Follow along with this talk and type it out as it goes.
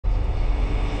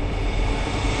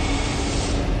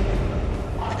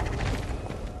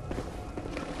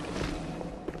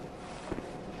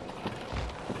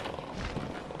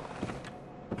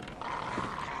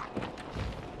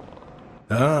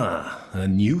A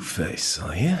new face,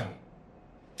 are you?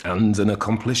 And an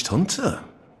accomplished hunter,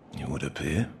 it would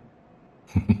appear.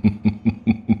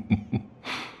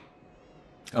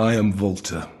 I am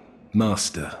Volta,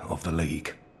 Master of the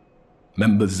League.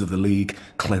 Members of the League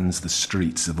cleanse the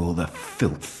streets of all the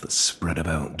filth that's spread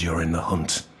about during the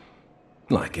hunt.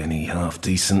 Like any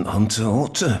half-decent hunter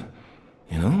ought to,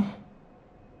 you know?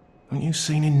 Haven't you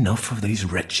seen enough of these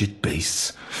wretched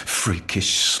beasts?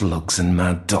 Freakish slugs and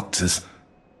mad doctors.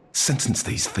 Sentence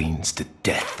these fiends to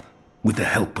death with the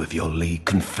help of your League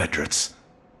confederates.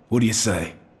 What do you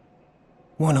say?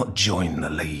 Why not join the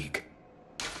League?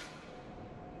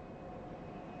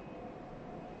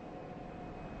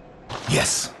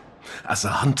 Yes, as a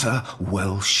hunter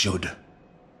well should.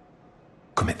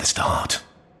 Commit this to heart.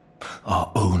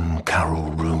 Our own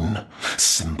Carol rune,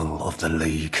 symbol of the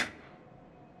League.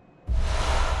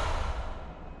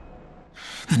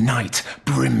 The night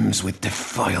brims with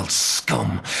defiled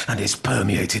scum and is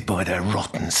permeated by their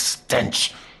rotten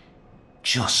stench.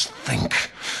 Just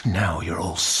think, now you're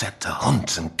all set to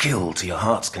hunt and kill to your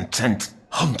heart's content.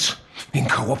 Hunt in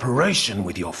cooperation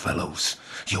with your fellows,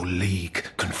 your League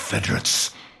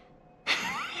confederates.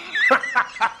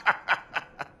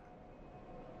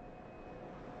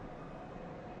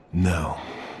 Now,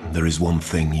 there is one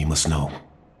thing you must know.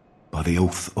 By the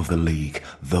oath of the League,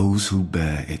 those who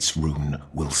bear its rune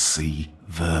will see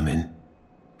Vermin.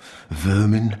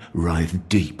 Vermin writhe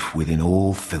deep within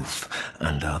all filth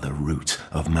and are the root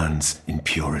of man's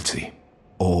impurity.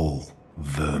 All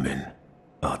vermin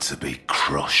are to be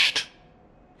crushed.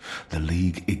 The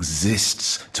League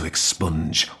exists to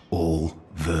expunge all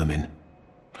vermin,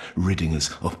 ridding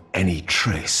us of any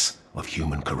trace of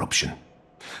human corruption.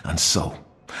 And so,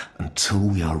 until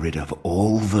we are rid of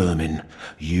all vermin,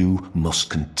 you must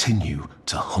continue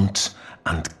to hunt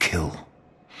and kill.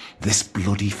 This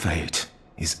bloody fate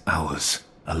is ours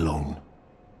alone.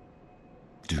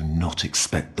 Do not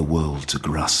expect the world to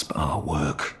grasp our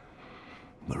work.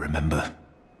 But remember,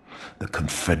 the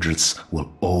Confederates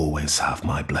will always have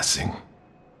my blessing,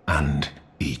 and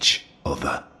each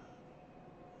other.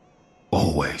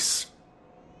 Always.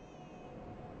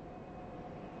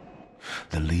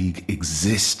 The League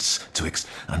exists to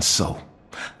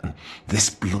and this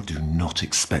blood do not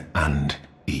expect and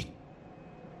eat